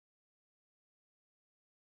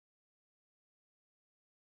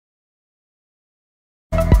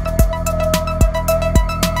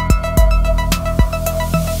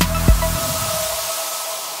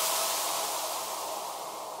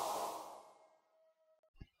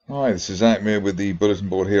Hi, this is Akmir with the Bulletin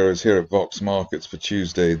Board Heroes here at Vox Markets for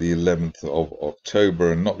Tuesday, the 11th of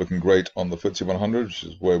October, and not looking great on the FTSE 100, which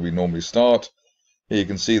is where we normally start. Here you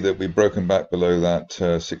can see that we've broken back below that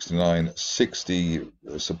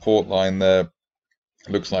 69.60 support line there.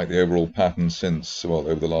 Looks like the overall pattern since, well,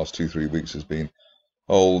 over the last 2-3 weeks has been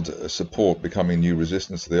old support becoming new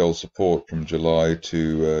resistance. The old support from July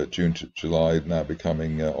to June to July now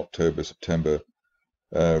becoming October, September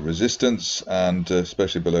resistance, and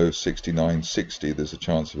especially below 69.60 there's a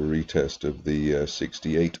chance of a retest of the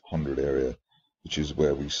 6800 area, which is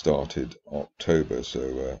where we started October,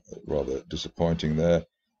 so rather disappointing there.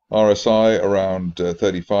 RSI around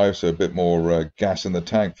 35, so a bit more gas in the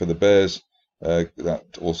tank for the bears. That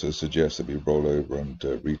also suggests that we roll over and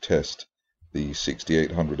retest the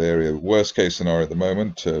 6800 area. Worst case scenario at the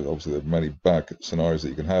moment, obviously there are many bad scenarios that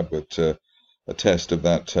you can have, but a test of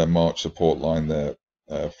that March support line there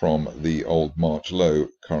from the old March low,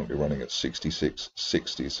 currently running at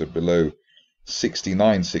 66.60, so below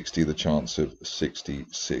 69.60 the chance of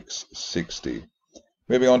 66.60.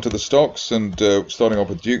 Moving on to the stocks, and starting off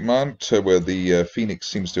with Dukemount, where the Phoenix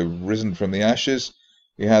seems to have risen from the ashes.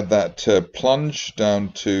 We had that plunge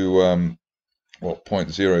down to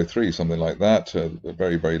 0.03, something like that, a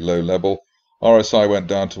very, very low level. RSI went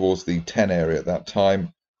down towards the 10 area at that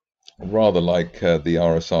time, rather like the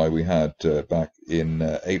RSI we had back in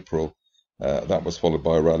April. That was followed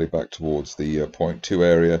by a rally back towards the 0.2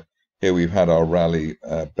 area. Here we've had our rally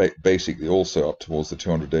basically also up towards the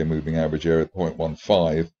 200-day moving average area at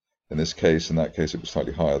 0.15 in this case. In that case it was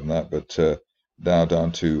slightly higher than that, but now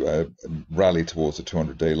down to rally towards the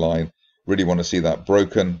 200-day line. Really want to see that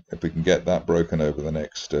broken. If we can get that broken over the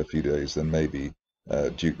next few days, then maybe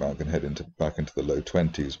Dukemount can head back into the low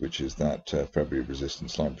 20s, which is that February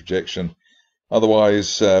resistance line projection.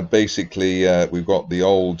 Otherwise, basically, we've got the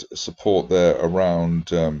old support there around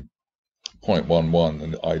 0.11,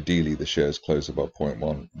 and ideally the shares close above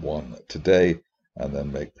 0.11 today and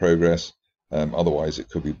then make progress. Otherwise, it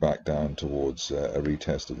could be back down towards a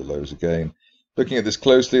retest of the lows again. Looking at this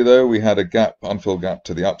closely, though, we had a gap, unfilled gap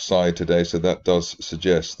to the upside today, so that does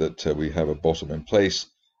suggest that we have a bottom in place.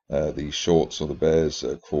 The shorts or the bears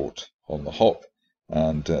caught on the hop,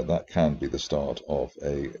 and that can be the start of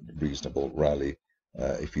a reasonable rally.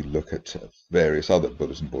 If you look at various other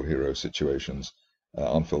Bulletin Board Hero situations,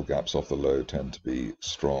 unfilled gaps off the low tend to be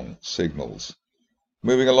strong signals.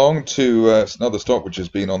 Moving along to another stock which has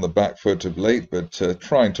been on the back foot of late, but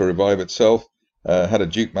trying to revive itself. Had a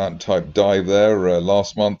Dukemount type dive there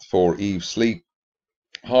last month for Eve Sleep.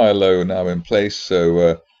 Higher low now in place,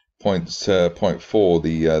 so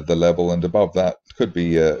 0.4 the level, and above that could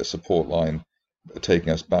be a support line taking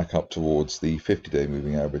us back up towards the 50-day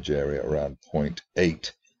moving average area around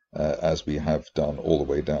 0.8, as we have done all the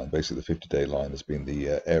way down. Basically the 50-day line has been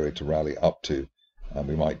the area to rally up to, and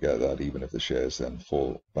we might get that even if the shares then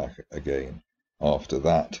fall back again after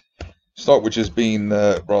that. Stock which has been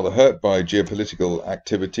rather hurt by geopolitical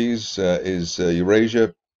activities is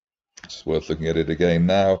Eurasia. It's worth looking at it again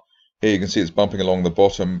now. Here you can see it's bumping along the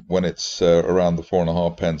bottom when it's around the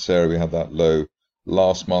 4.5 pence area. We had that low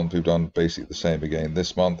last month. We've done basically the same again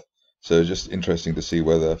this month. So just interesting to see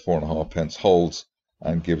whether 4.5 pence holds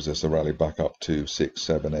and gives us a rally back up to 6,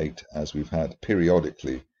 7, 8, as we've had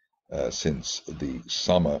periodically since the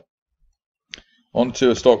summer. On to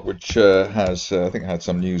a stock which has, I think, had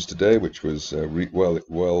some news today, which was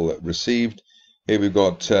well received. Here we've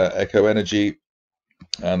got Echo Energy,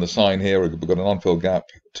 and the sign here, we've got an unfilled gap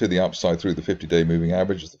to the upside through the 50-day moving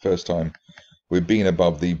average. It's the first time we've been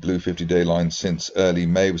above the blue 50-day line since early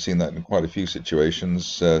May. We've seen that in quite a few situations,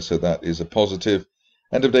 so that is a positive.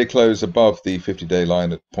 End of day close above the 50-day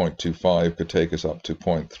line at 0.25 could take us up to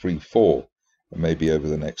 0.34, maybe over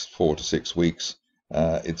the next 4 to 6 weeks.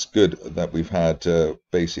 It's good that we've had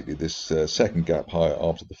basically this second gap higher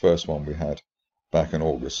after the first one we had back in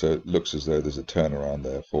August, so it looks as though there's a turnaround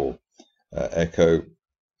there for Echo,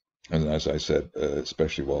 and as I said,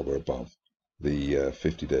 especially while we're above the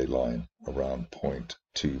 50-day line around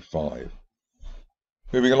 0.25.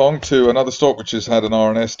 Moving along to another stock which has had an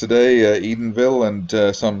RNS today, Edenville, and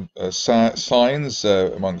some signs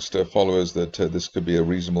amongst followers that this could be a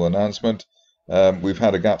reasonable announcement. We've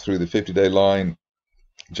had a gap through the 50-day line,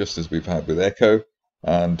 just as we've had with Echo,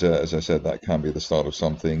 and as I said, that can be the start of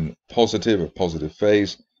something positive, a positive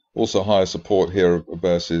phase. Also higher support here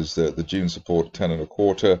versus the June support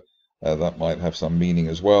 10.25. That might have some meaning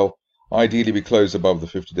as well. Ideally we close above the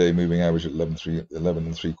 50-day moving average at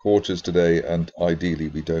 11.75 today, and ideally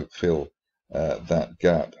we don't fill that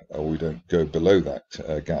gap, or we don't go below that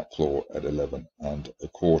gap floor at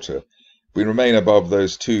 11.25. we remain above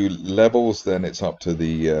those two levels, then it's up to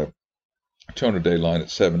the 200-day line at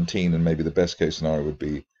 17, and maybe the best case scenario would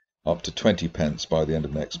be up to 20 pence by the end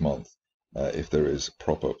of next month, if there is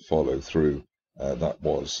proper follow through. That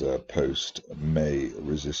was post-May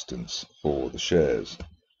resistance for the shares.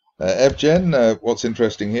 Evgen, what's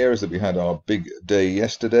interesting here is that we had our big day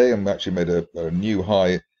yesterday, and we actually made a new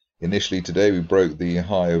high initially today. We broke the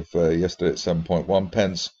high of yesterday at 7.1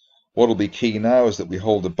 pence. What will be key now is that we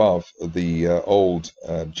hold above the old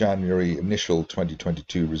January initial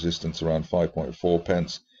 2022 resistance around 5.4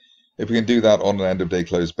 pence. If we can do that on an end-of-day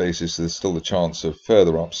close basis, there's still a chance of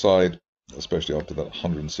further upside, especially after that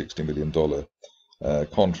 $160 million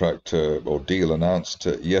contract or deal announced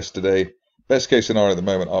yesterday. Best case scenario at the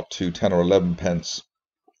moment up to 10 or 11 pence,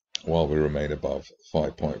 while we remain above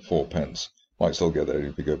 5.4 pence. Might still get there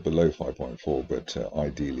if we go below 5.4, but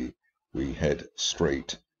ideally we head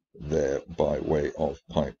straight there by way of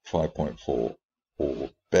 5.4 or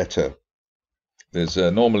better. There's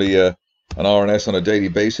normally an RNS on a daily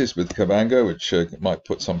basis with Kavango, which might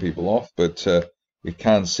put some people off, but we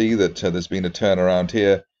can see that there's been a turnaround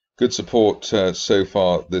here. Good support so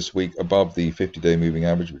far this week above the 50-day moving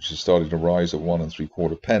average, which has started to rise at 1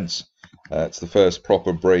 3/4 pence. It's the first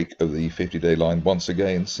proper break of the 50-day line once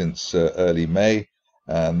again since early May,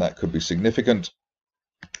 and that could be significant.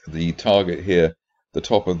 The target here, the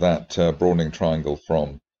top of that broadening triangle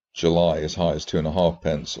from July, as high as 2.5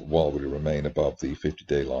 pence, while we remain above the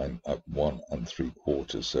 50-day line at 1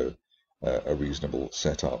 3/4. So a reasonable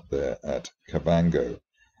setup there at Kavango.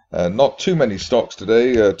 Not too many stocks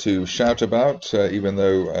today to shout about, even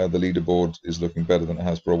though the leaderboard is looking better than it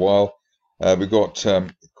has for a while. We've got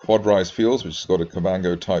Quadrise Fuels, which has got a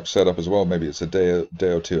Kavango type setup as well. Maybe it's a day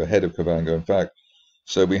or two ahead of Kavango, in fact.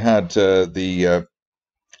 So we had the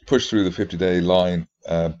push through the 50-day line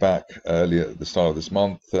back earlier at the start of this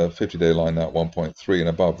month. 50-day line now at 1.3, and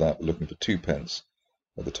above that we're looking for 2 pence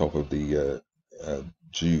at the top of the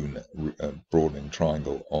June broadening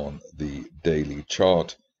triangle on the daily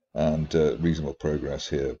chart, and reasonable progress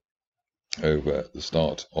here over the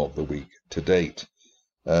start of the week to date.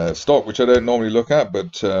 Stock which I don't normally look at,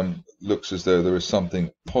 but looks as though there is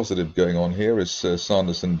something positive going on here, is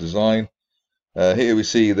Sanderson Design. Here we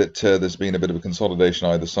see that there's been a bit of a consolidation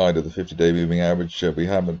either side of the 50-day moving average.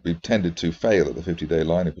 We've tended to fail at the 50-day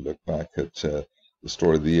line if you look back at the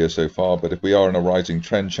story of the year so far, but if we are in a rising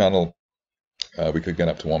trend channel, we could get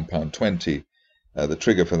up to £1.20. The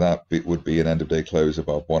trigger for that would be an end-of-day close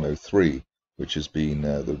above 103, which has been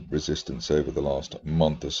the resistance over the last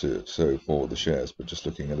month or so for the shares, but just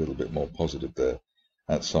looking a little bit more positive there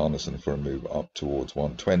at Sanderson for a move up towards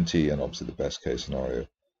 120, and obviously the best case scenario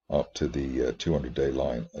up to the 200-day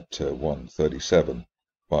line at 137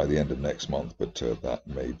 by the end of next month, but that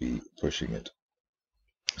may be pushing it.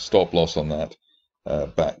 Stop loss on that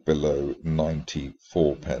back below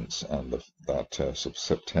 94 pence and that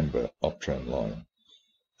September uptrend line.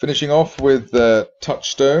 Finishing off with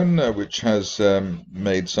Touchstone, which has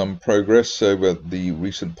made some progress over the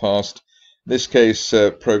recent past. In this case,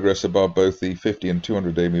 progress above both the 50 and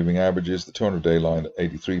 200-day moving averages, the 200-day line at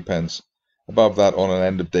 83 pence. Above that, on an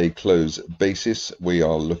end-of-day close basis, we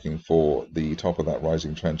are looking for the top of that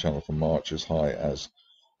rising trend channel from March as high as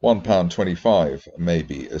 £1.25,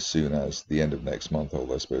 maybe as soon as the end of next month,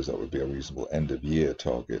 although I suppose that would be a reasonable end-of-year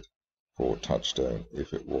target for Touchstone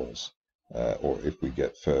if it was, or if we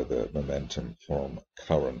get further momentum from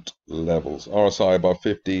current levels. RSI above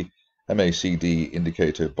 50, MACD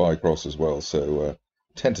indicator buy cross as well, so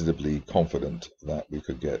tentatively confident that we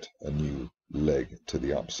could get a new leg to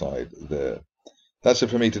the upside there. That's it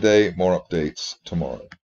for me today. More updates tomorrow.